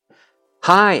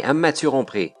Hi, I'm Mathieu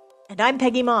Rompré. And I'm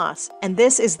Peggy Moss, and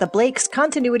this is the Blake's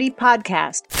Continuity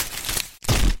Podcast.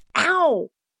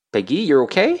 Ow! Peggy, you're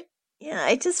okay? Yeah,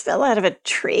 I just fell out of a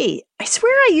tree. I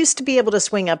swear I used to be able to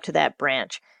swing up to that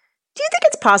branch. Do you think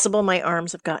it's possible my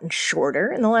arms have gotten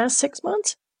shorter in the last 6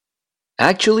 months?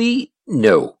 Actually,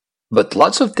 no. But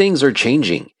lots of things are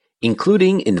changing,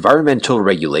 including environmental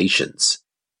regulations.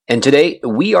 And today,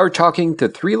 we are talking to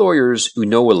three lawyers who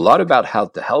know a lot about how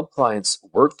to help clients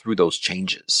work through those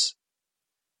changes.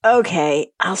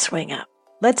 Okay, I'll swing up.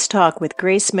 Let's talk with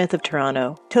Grace Smith of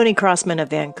Toronto, Tony Crossman of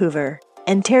Vancouver,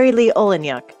 and Terri-Lee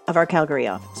Oleniuk of our Calgary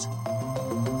office.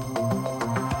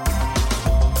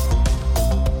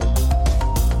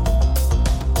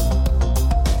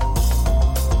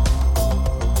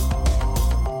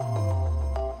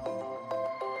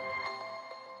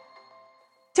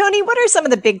 Tony, what are some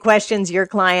of the big questions your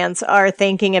clients are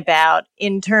thinking about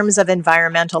in terms of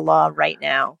environmental law right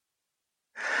now?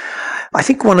 I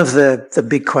think one of the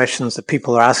big questions that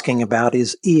people are asking about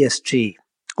is ESG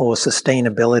or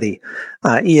sustainability.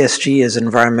 ESG is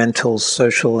environmental,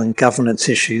 social, and governance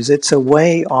issues. It's a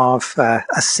way of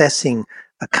assessing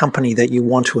a company that you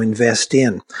want to invest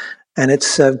in. And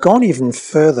it's gone even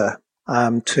further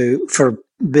for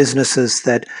businesses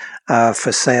that are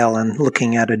for sale and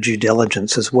looking at a due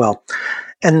diligence as well.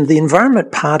 And the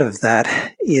environment part of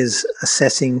that is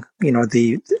assessing,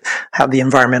 how the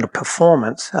environmental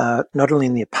performance, not only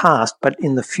in the past, but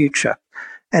in the future.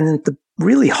 And the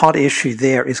really hot issue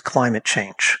there is climate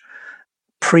change.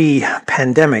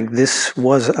 Pre-pandemic, this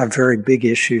was a very big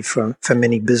issue for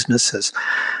many businesses.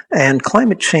 And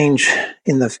climate change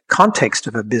in the context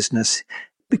of a business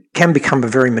can become a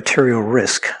very material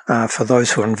risk for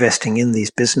those who are investing in these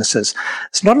businesses.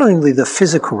 It's not only the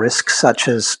physical risks, such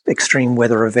as extreme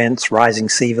weather events, rising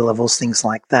sea levels, things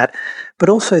like that, but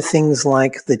also things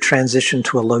like the transition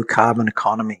to a low-carbon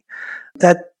economy.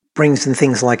 That brings in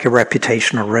things like a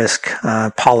reputational risk,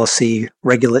 policy,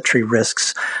 regulatory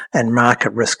risks, and market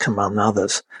risk, among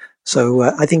others. So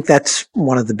I think that's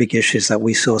one of the big issues that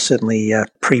we saw certainly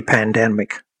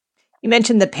pre-pandemic. You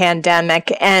mentioned the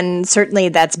pandemic, and certainly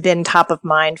that's been top of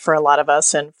mind for a lot of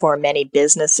us and for many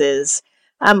businesses.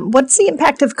 What's the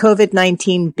impact of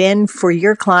COVID-19 been for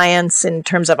your clients in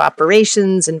terms of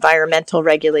operations, environmental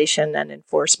regulation, and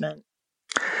enforcement?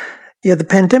 Yeah, the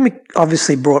pandemic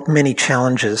obviously brought many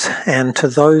challenges, and to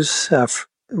those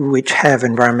which have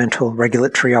environmental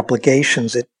regulatory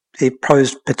obligations, it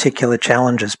posed particular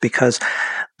challenges because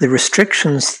the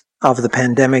restrictions of the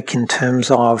pandemic in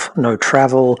terms of no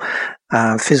travel,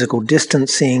 physical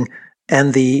distancing,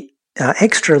 and the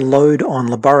extra load on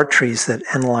laboratories that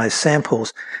analyze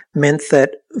samples meant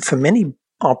that for many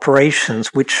operations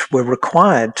which were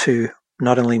required to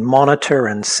not only monitor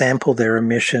and sample their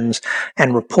emissions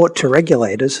and report to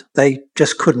regulators, they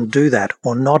just couldn't do that,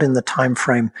 or not in the time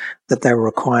frame that they were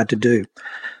required to do.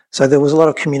 So there was a lot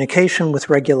of communication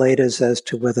with regulators as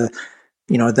to whether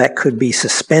that could be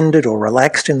suspended or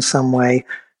relaxed in some way.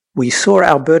 We saw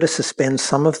Alberta suspend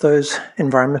some of those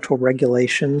environmental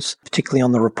regulations, particularly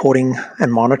on the reporting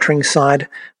and monitoring side,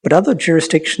 but other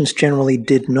jurisdictions generally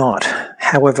did not.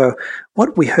 However,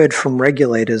 what we heard from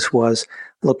regulators was,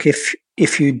 look, if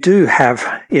you do have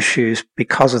issues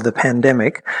because of the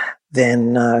pandemic,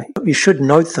 then you should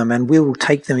note them and we will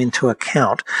take them into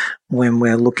account when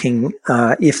we're looking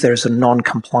if there's a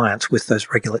non-compliance with those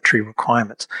regulatory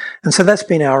requirements. And so that's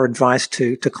been our advice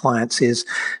to clients, is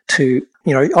to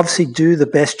obviously do the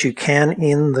best you can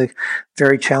in the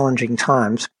very challenging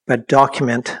times, but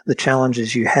document the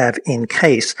challenges you have in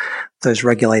case those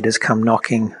regulators come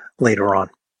knocking later on.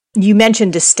 You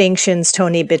mentioned distinctions,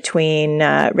 Tony, between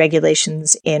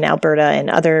regulations in Alberta and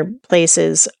other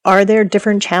places. Are there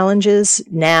different challenges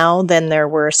now than there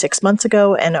were 6 months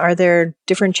ago? And are there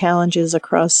different challenges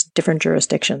across different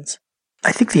jurisdictions?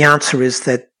 I think the answer is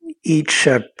that each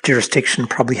jurisdiction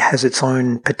probably has its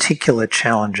own particular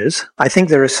challenges. I think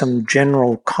there are some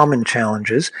general common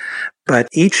challenges, but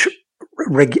each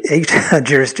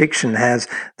jurisdiction has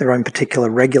their own particular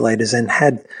regulators and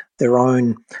had their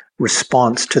own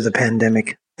response to the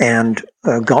pandemic and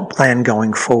got plan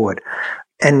going forward.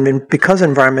 And because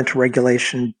environmental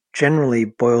regulation generally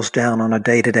boils down on a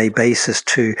day-to-day basis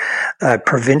to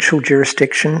provincial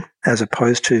jurisdiction as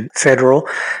opposed to federal,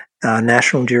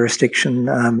 national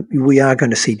jurisdiction, we are going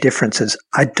to see differences.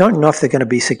 I don't know if they're going to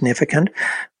be significant,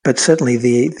 but certainly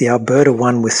the Alberta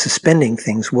one with suspending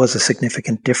things was a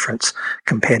significant difference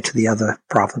compared to the other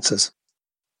provinces.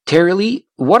 Terri-Lee,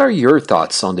 what are your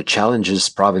thoughts on the challenges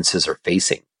provinces are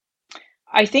facing?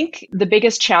 I think the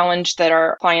biggest challenge that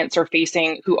our clients are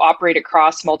facing who operate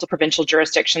across multiple provincial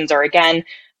jurisdictions are, again,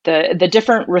 the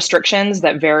different restrictions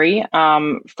that vary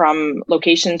from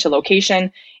location to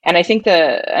location. And I think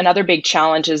another big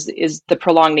challenge is the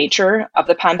prolonged nature of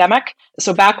the pandemic.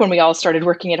 So back when we all started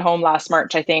working at home last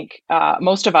March, I think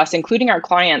most of us, including our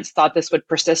clients, thought this would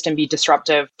persist and be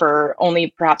disruptive for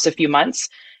only perhaps a few months.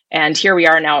 And here we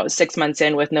are now 6 months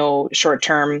in with no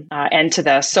short-term end to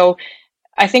this. So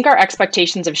I think our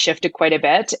expectations have shifted quite a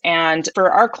bit. And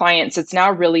for our clients, it's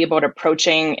now really about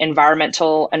approaching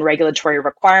environmental and regulatory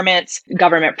requirements,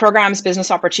 government programs,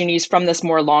 business opportunities from this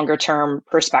more longer term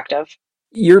perspective.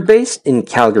 You're based in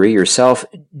Calgary yourself.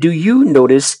 Do you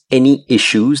notice any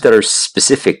issues that are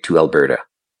specific to Alberta?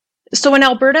 So in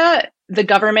Alberta, the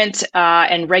government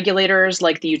and regulators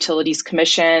like the Utilities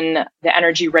Commission, the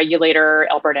Energy Regulator,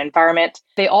 Alberta Environment,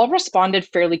 they all responded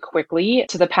fairly quickly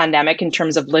to the pandemic in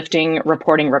terms of lifting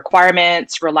reporting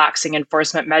requirements, relaxing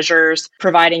enforcement measures,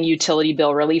 providing utility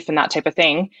bill relief and that type of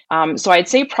thing. So I'd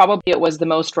say probably it was the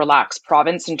most relaxed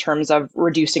province in terms of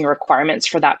reducing requirements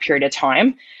for that period of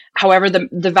time. However,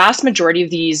 the vast majority of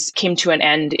these came to an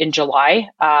end in July,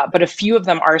 but a few of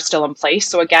them are still in place.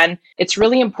 So again, it's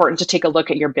really important to take a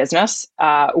look at your business,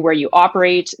 where you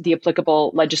operate, the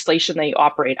applicable legislation that you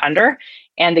operate under,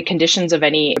 and the conditions of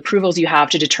any approvals you have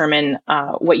to determine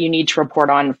what you need to report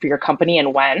on for your company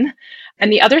and when. And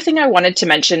the other thing I wanted to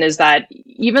mention is that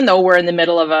even though we're in the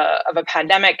middle of a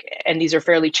pandemic and these are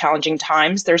fairly challenging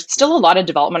times, there's still a lot of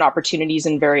development opportunities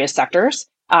in various sectors.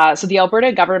 So the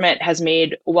Alberta government has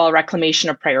made well reclamation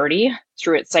a priority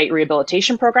through its site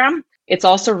rehabilitation program. It's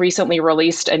also recently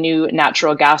released a new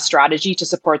natural gas strategy to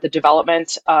support the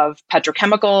development of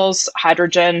petrochemicals,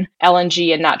 hydrogen,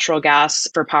 LNG, and natural gas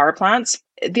for power plants.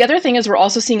 The other thing is we're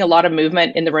also seeing a lot of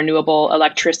movement in the renewable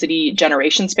electricity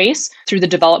generation space through the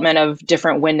development of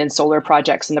different wind and solar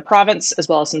projects in the province, as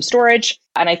well as some storage.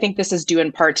 And I think this is due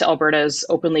in part to Alberta's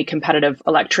openly competitive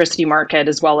electricity market,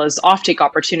 as well as offtake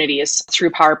opportunities through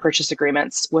power purchase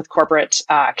agreements with corporate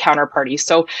counterparties.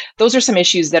 So those are some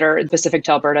issues that are specific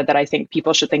to Alberta that I think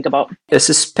people should think about. A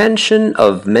suspension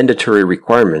of mandatory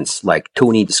requirements, like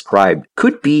Tony described,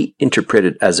 could be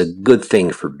interpreted as a good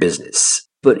thing for business.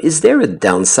 But is there a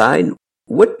downside?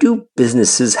 What do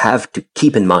businesses have to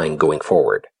keep in mind going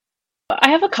forward?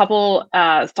 I have a couple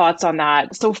thoughts on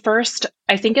that. So first,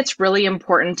 I think it's really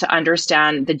important to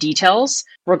understand the details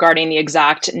regarding the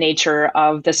exact nature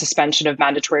of the suspension of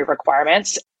mandatory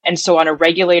requirements. And so on a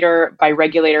regulator by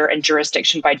regulator and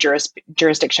jurisdiction by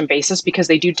jurisdiction basis, because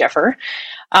they do differ.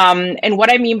 And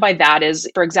what I mean by that is,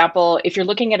 for example, if you're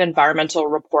looking at environmental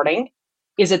reporting,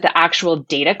 is it the actual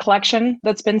data collection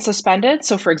that's been suspended?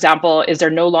 So for example, is there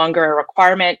no longer a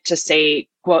requirement to say,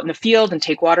 go out in the field and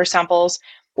take water samples?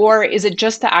 Or is it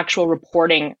just the actual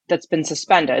reporting that's been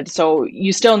suspended? So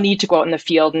you still need to go out in the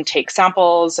field and take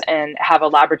samples and have a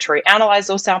laboratory analyze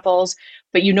those samples,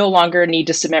 but you no longer need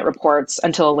to submit reports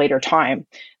until a later time.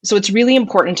 So it's really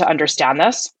important to understand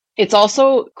this. It's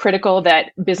also critical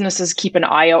that businesses keep an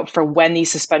eye out for when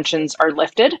these suspensions are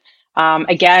lifted.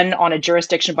 Again, on a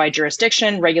jurisdiction by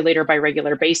jurisdiction, regulator by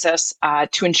regulator basis,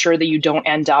 to ensure that you don't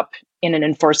end up in an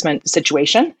enforcement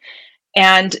situation.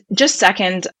 And just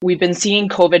second, we've been seeing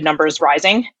COVID numbers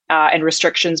rising and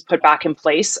restrictions put back in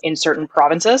place in certain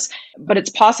provinces. But it's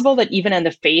possible that even in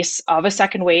the face of a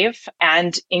second wave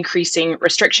and increasing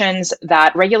restrictions,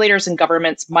 that regulators and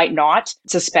governments might not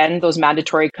suspend those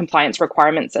mandatory compliance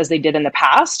requirements as they did in the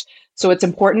past. So it's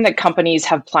important that companies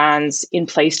have plans in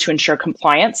place to ensure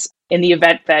compliance in the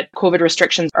event that COVID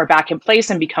restrictions are back in place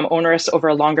and become onerous over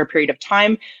a longer period of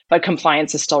time, but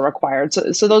compliance is still required.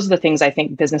 So those are the things I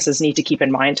think businesses need to keep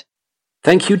in mind.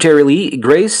 Thank you, Terri-Lee.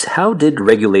 Grace, how did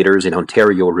regulators in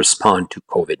Ontario respond to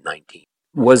COVID-19?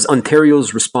 Was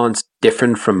Ontario's response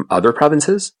different from other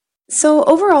provinces? So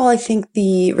overall, I think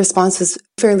the response was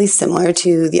fairly similar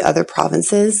to the other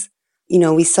provinces.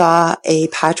 We saw a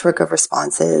patchwork of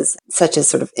responses, such as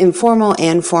sort of informal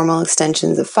and formal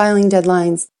extensions of filing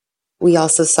deadlines. We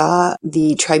also saw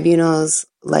the tribunals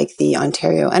like the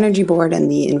Ontario Energy Board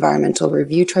and the Environmental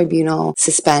Review Tribunal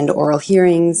suspend oral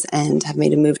hearings and have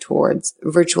made a move towards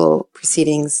virtual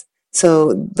proceedings.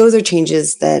 So those are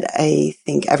changes that I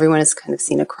think everyone has kind of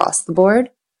seen across the board.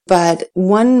 But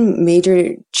one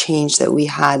major change that we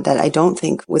had that I don't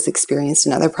think was experienced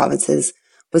in other provinces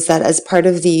was that as part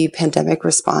of the pandemic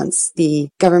response, the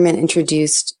government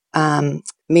introduced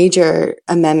major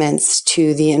amendments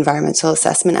to the Environmental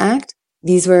Assessment Act.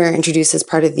 These were introduced as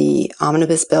part of the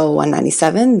Omnibus Bill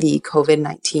 197, the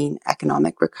COVID-19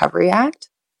 Economic Recovery Act.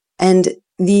 And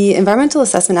the Environmental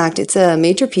Assessment Act, it's a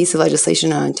major piece of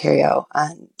legislation in Ontario,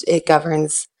 and it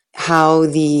governs how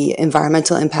the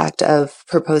environmental impact of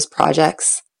proposed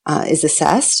projects is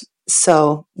assessed.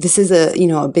 So this is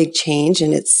a big change,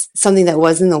 and it's something that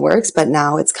was in the works, but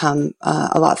now it's come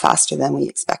a lot faster than we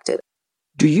expected.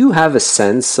 Do you have a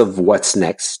sense of what's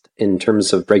next in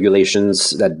terms of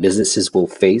regulations that businesses will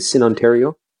face in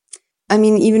Ontario? I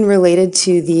mean, even related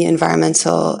to the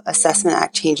Environmental Assessment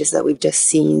Act changes that we've just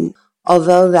seen,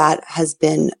 although that has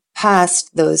been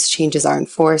passed, those changes are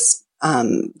enforced.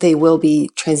 They will be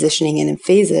transitioning in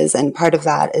phases. And part of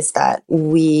that is that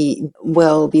we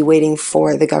will be waiting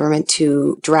for the government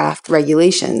to draft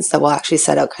regulations that will actually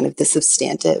set out kind of the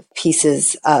substantive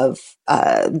pieces of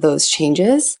those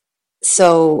changes.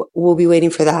 So we'll be waiting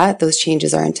for that. Those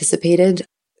changes are anticipated.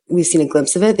 We've seen a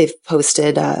glimpse of it. They've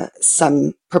posted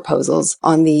some proposals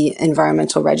on the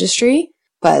environmental registry,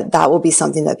 but that will be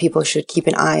something that people should keep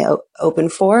an eye open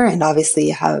for, and obviously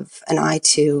have an eye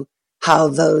to how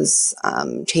those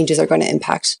changes are going to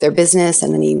impact their business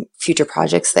and any future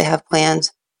projects they have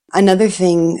planned. Another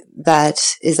thing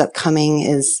that is upcoming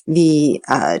is the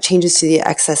changes to the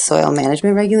excess soil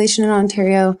management regulation in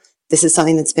Ontario. This is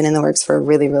something that's been in the works for a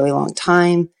really, really long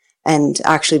time, and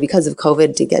actually because of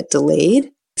COVID did get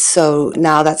delayed. So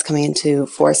now that's coming into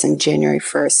force in January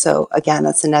 1st. So again,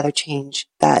 that's another change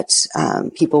that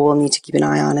people will need to keep an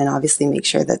eye on, and obviously make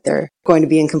sure that they're going to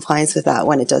be in compliance with that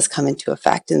when it does come into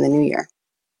effect in the new year.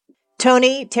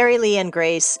 Tony, Terri-Lee, and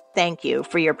Grace, thank you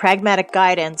for your pragmatic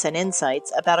guidance and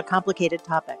insights about a complicated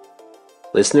topic.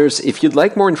 Listeners, if you'd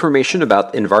like more information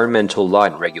about environmental law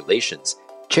and regulations,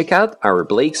 check out our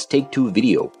Blake's Take 2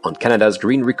 video on Canada's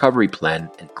Green Recovery Plan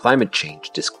and climate change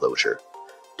disclosure.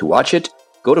 To watch it,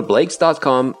 go to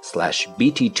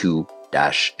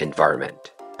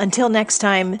blakes.com/bt2-environment. Until next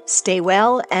time, stay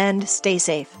well and stay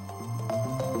safe.